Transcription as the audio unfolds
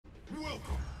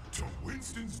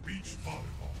Winston's Beach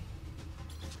Volleyball.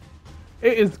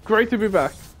 It is great to be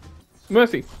back.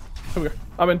 Mercy. Here we go.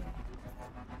 I'm in.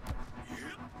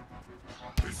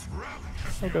 This rally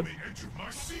has Okay. nearly entered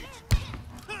my seat.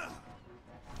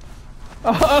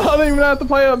 I don't even have to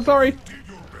play it. I'm sorry. Did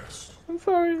your best. I'm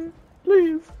sorry.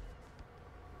 Please.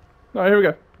 Alright, here we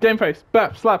go. Game face.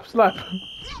 Bap, slap, slap.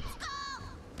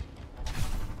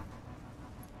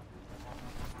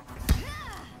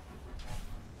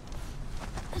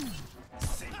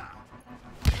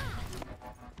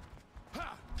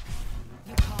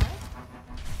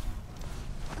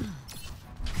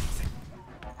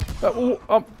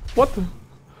 What the?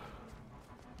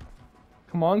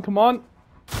 Come on, come on.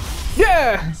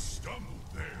 Yeah!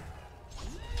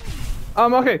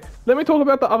 Okay, let me talk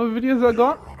about the other videos I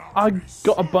got. I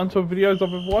got a bunch of videos of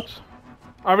Overwatch.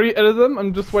 I already edited them.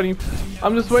 I'm just waiting for.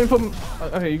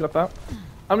 Okay, you got that.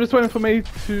 I'm just waiting for me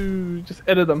to just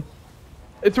edit them.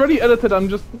 It's already edited.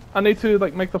 I need to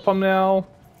like make the thumbnail.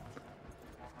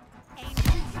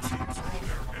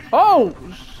 Oh,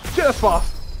 shit, that's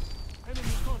fast.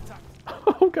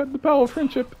 Oh god, the power of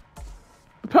friendship.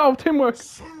 The power of teamwork.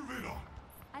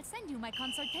 I'll send you my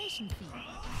consultation fee.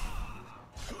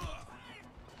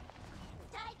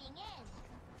 Diving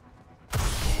in.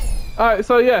 Alright,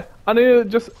 so yeah, I need to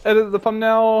just edit the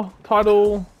thumbnail,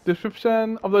 title,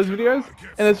 description of those videos,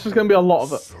 and it's just gonna be a lot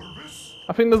of it.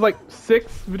 I think there's like 6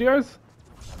 videos.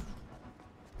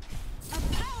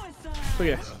 So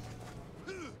yeah.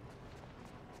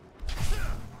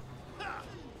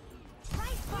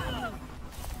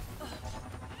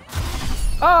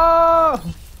 Ah!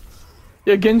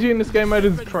 Yeah, Genji in this game mode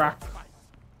is cracked.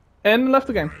 And left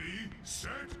the game. Ready,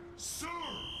 set, serve.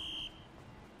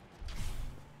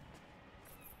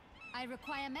 I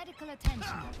require medical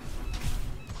attention.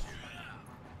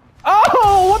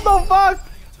 Oh, what the fuck?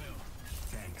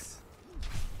 Thanks.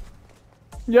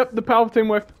 Yep, the power of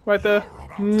teamwork right there.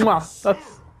 Mwah.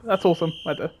 That's awesome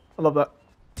right there. I love that.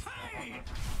 Flying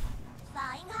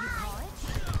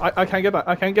high. I can't get that.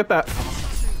 I can't get that.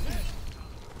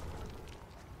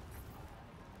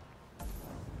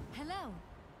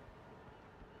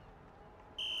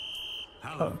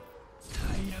 Hello. Oh.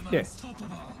 Yeah.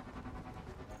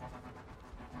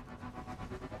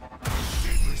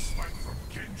 Deadly spike from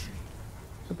Genji.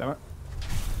 God damn it.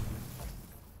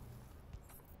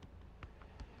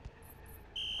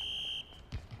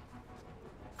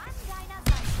 I'm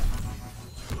Dynamite.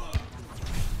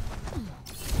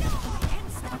 No one can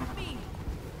stop me.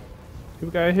 Here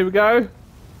we go, here we go.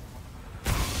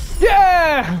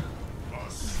 Yeah! A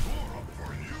score up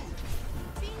for you.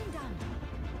 Being done.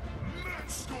 Match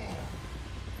score.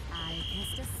 I'll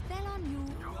cast a spell on you.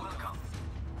 You're welcome.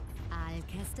 I'll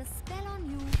cast a spell on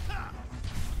you.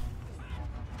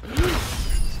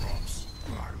 Drops.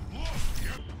 I love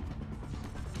you.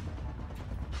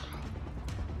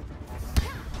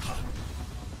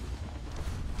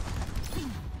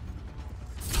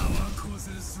 Power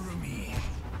courses through me.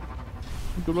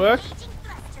 Good work.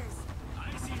 Thrusters. I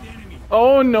see the enemy.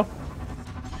 Oh no.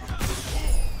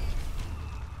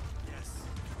 Yes.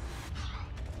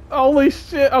 Holy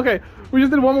shit. Okay, we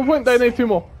just did 1 more point. They need 2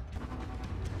 more.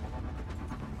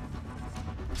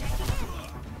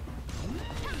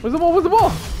 Where's the ball? Where's the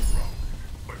ball?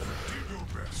 But you did your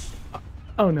best.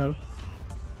 Oh no.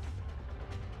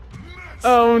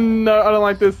 Oh no, I don't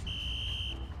like this.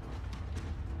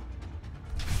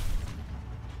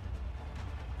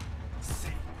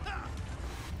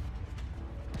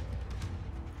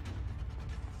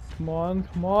 Come on,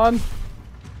 come on. I'm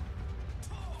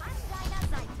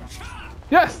Dynamite.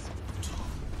 Yes!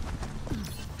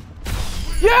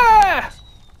 Yeah!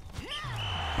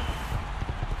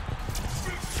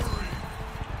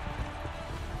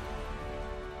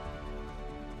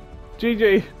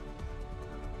 GG.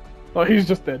 Oh, he's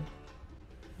just dead.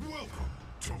 Welcome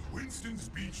to Winston's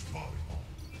Beach Volleyball.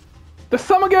 The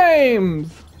summer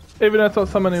games! Even though it's not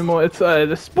summer anymore, it's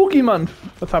the spooky month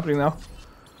that's happening now.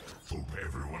 Hope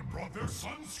everyone brought their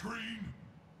sunscreen.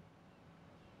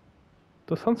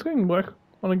 Does sunscreen work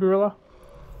on a gorilla?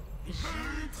 Make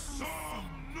some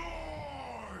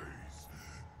noise.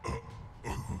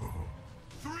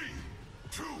 3,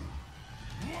 2,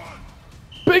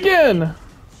 1. Begin!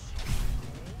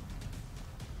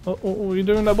 Oh, you're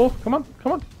doing that ball? Come on,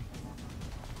 come on.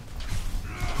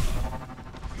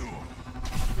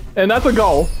 And that's a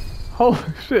goal. Holy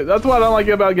shit, that's what I don't like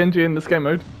about Genji in this game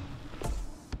mode.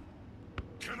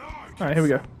 Alright, here we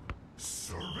go.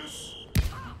 Service.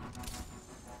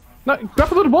 No,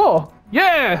 grab onto the ball!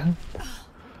 Yeah!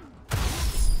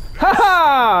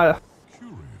 Haha!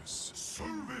 Curious.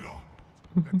 Serve it up.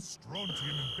 That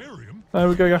strontium and barium There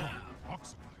we go, go.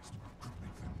 oxidized.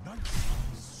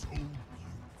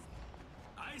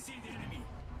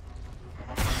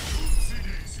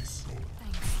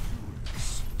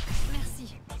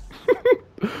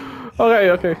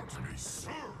 Okay, okay. To be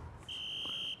served.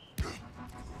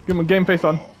 Give him a game face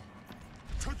on.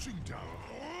 Touching down.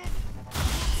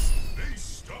 They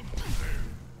stumbled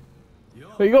there.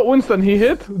 There you got Winston. He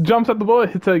hit, jumps at the ball,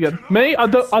 hits it again. Me, I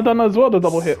done as well the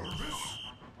double hit.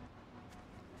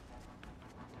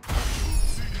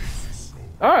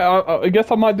 Alright, I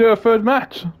guess I might do a third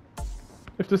match.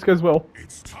 If this goes well.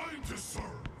 It's time to serve.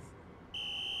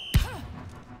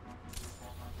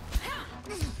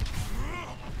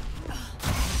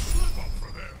 Slip up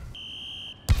for them.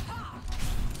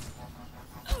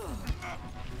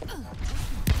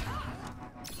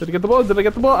 Did I get the ball? Did I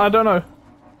get the ball? I don't know.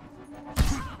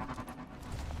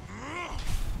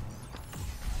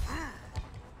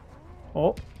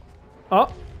 Oh.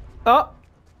 Oh. Oh.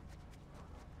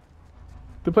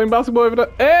 They're playing basketball over there.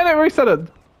 And it resetted.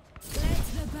 Let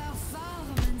the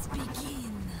performance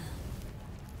begin.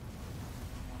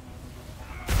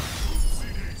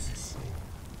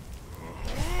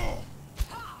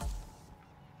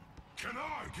 Can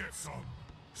I get some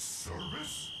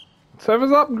service?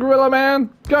 Servers up, Gorilla Man.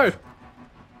 Go. You're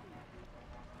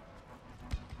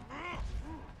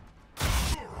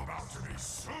about to be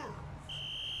served.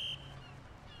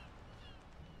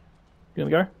 You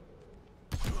gonna go?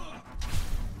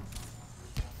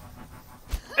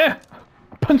 Eh!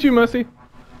 Punch you, Mercy.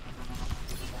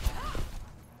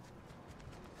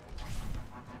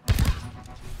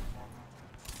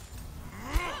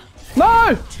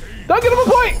 No! Don't get him a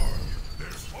point!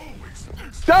 There's always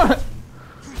next. Damn it!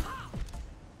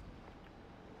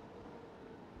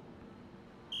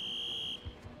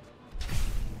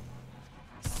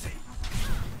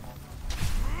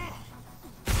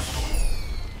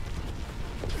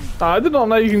 I did not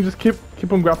know you can just keep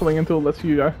him grappling until it lets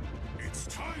you go. It's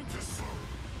time to serve.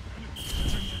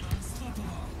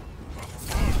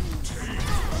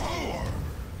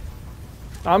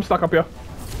 I'm stuck up here.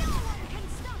 No one can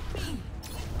stop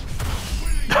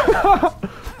me.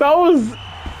 That was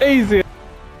easy.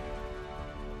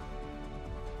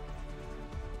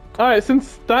 Alright,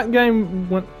 since that game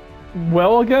went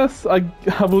well, I guess, I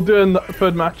will do a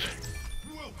third match.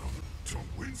 Welcome to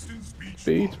Winston's Beach.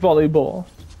 Beach volleyball.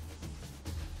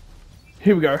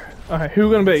 Here we go. Okay, who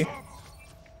we gonna be?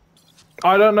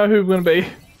 I don't know who we're gonna be.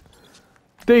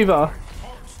 Diva.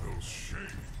 Parts those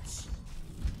shades.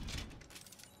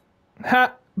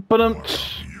 Hat, bottom.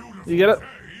 You get it?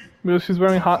 Because she's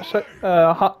wearing heart-shaped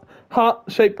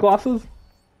glasses.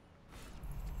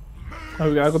 There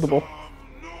we go, I got the ball.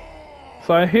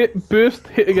 So I hit, burst,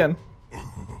 hit again.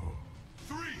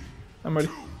 I'm ready.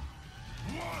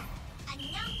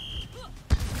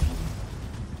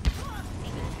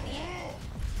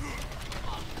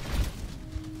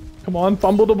 Come on,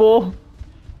 fumble the ball.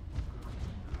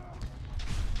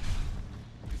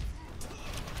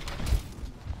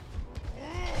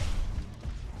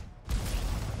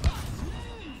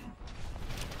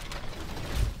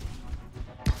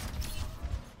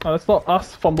 Oh, that's not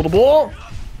us, fumble the ball.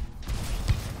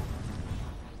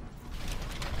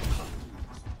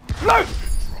 No!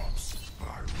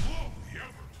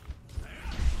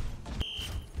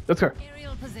 Let's go.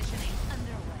 Aerial positioning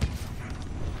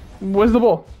underway. Where's the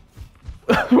ball?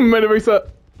 Made a reset.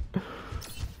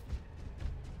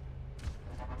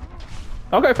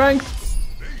 Okay, thanks.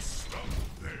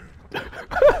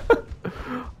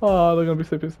 Oh, they're gonna be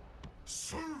sleepers.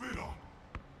 Serve it up.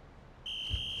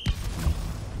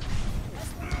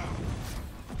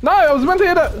 No, I was meant to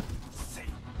hit it.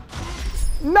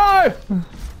 No.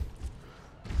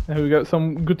 There we go.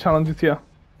 Some good challenges here.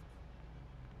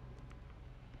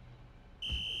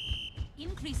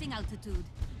 Increasing altitude.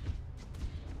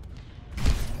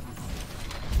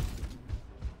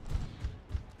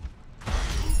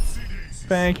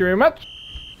 Thank you very much.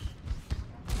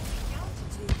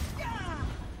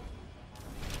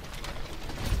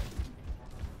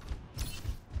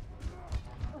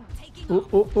 Oh,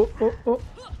 oh, oh, oh, oh.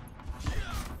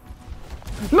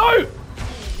 No!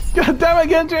 God damn it,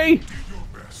 Genji! Do your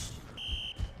best.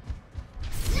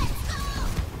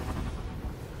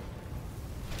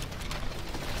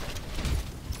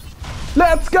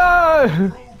 Let's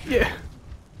go! Yeah.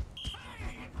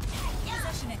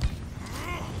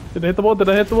 Did I hit the ball? Did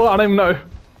I hit the ball? I don't even know.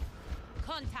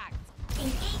 Contact.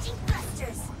 Engaging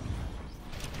thrusters.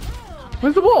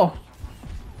 Where's the ball?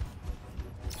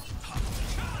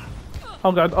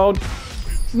 Oh god, oh.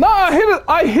 No, I hit it!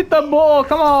 I hit the ball!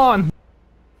 Come on!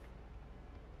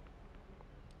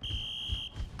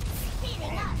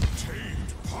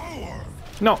 Tamed power.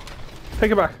 No.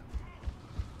 Take it back.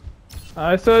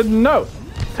 I said no.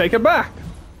 Take it back.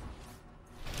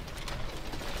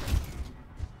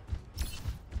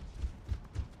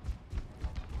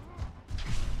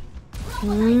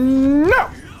 No!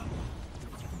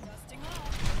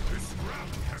 This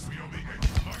round has me on the edge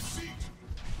of my seat.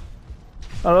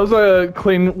 Oh, that was a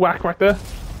clean whack right there.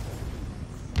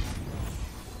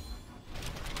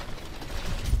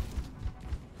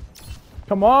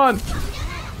 Come on!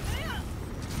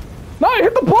 No,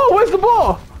 hit the ball! Where's the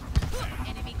ball?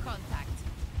 Enemy contact.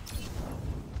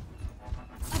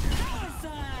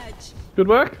 Good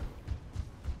work.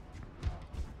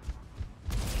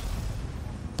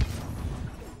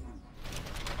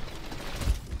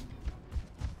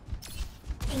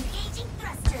 Engaging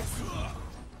thrusters.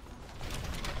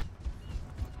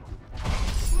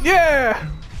 Yeah!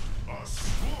 A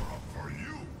score up for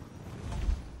you.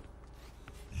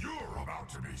 You're about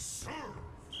to be served.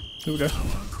 Here we go.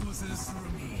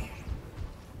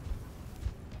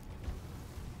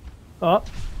 Up.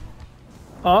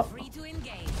 Up. Free to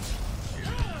engage.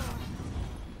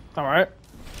 Alright.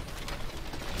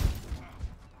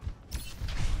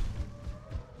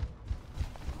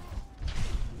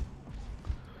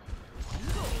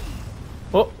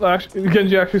 Oh, actually,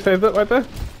 Genji actually saved it right there.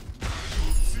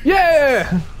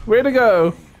 Yeah! Way to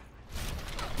go.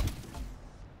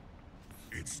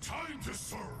 It's time to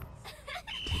serve.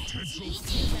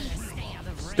 Stay out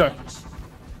of range. Go.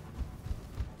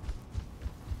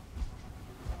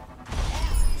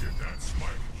 Did that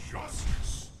smite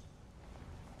justice?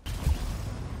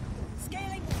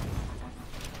 Scaling.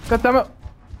 God damn it.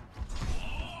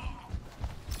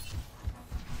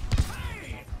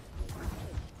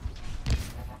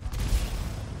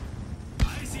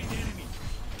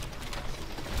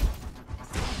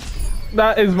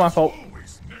 That is my fault.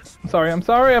 Always next. Sorry, I'm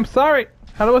sorry, I'm sorry.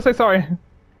 How do I say sorry?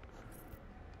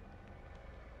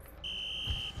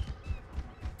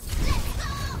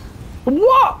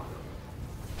 What?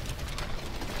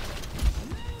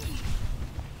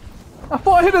 I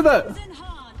thought I hit it there.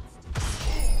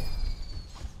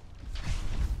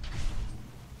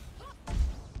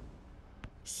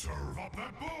 Serve up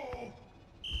that ball.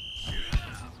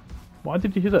 Why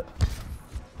did you hit it?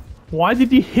 Why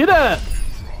did you hit it?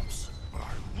 Drops. I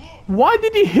love. Why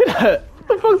did you hit it? What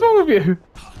the fuck's wrong with you?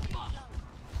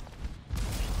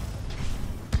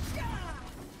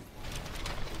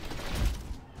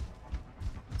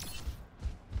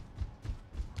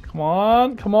 Come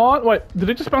on, come on. Wait, did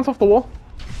it just bounce off the wall?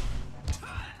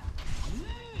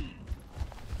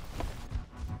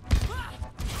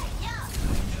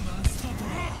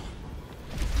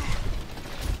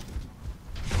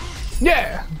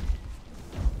 Yeah!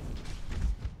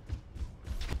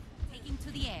 Taking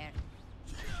to the air.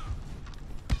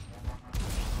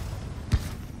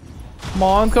 Come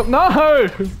on, come. No!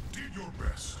 Did your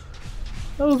best.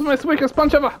 That was my weakest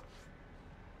punch ever.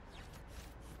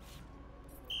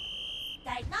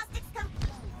 Diagnostics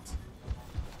complete.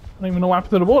 I don't even know what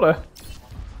happened to the water.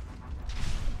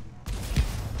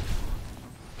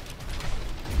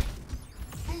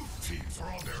 Both teams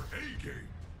are on their A game.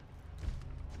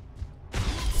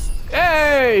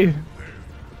 Hey!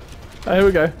 Oh, here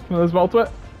we go. Can I vault it?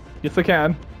 Yes, I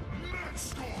can. Match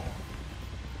score.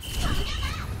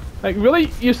 Like,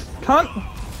 really? You can't? It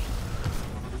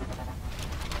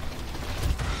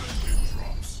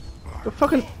drops. You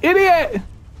fucking idiot!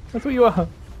 That's what you are.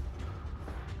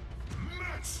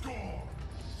 Match score.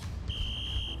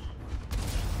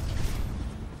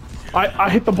 I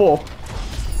hit the ball.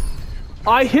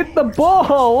 I hit the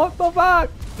ball! What the fuck?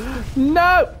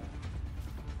 No!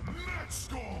 Match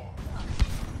score.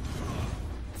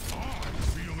 I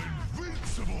feel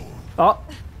invincible. Oh.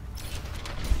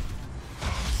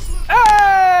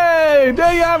 Hey!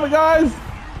 There you have it, guys!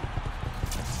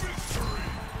 Victory.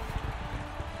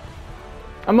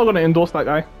 I'm not gonna endorse that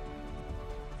guy.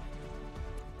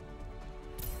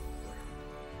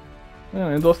 I'm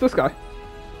gonna endorse this guy. A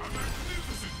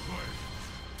magnificent play.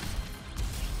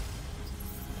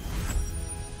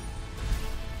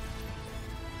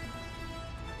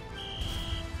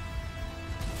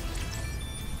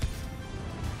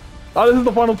 Oh, this is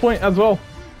the final point as well.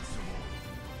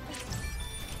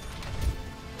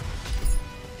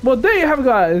 Well, there you have it,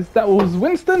 guys. That was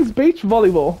Winston's Beach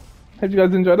Volleyball. Hope you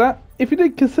guys enjoyed that. If you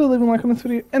did, consider leaving a like on this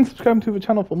video and subscribing to the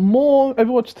channel for more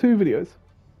Overwatch 2 videos.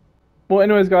 Well,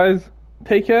 anyways, guys,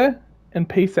 take care and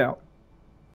peace out.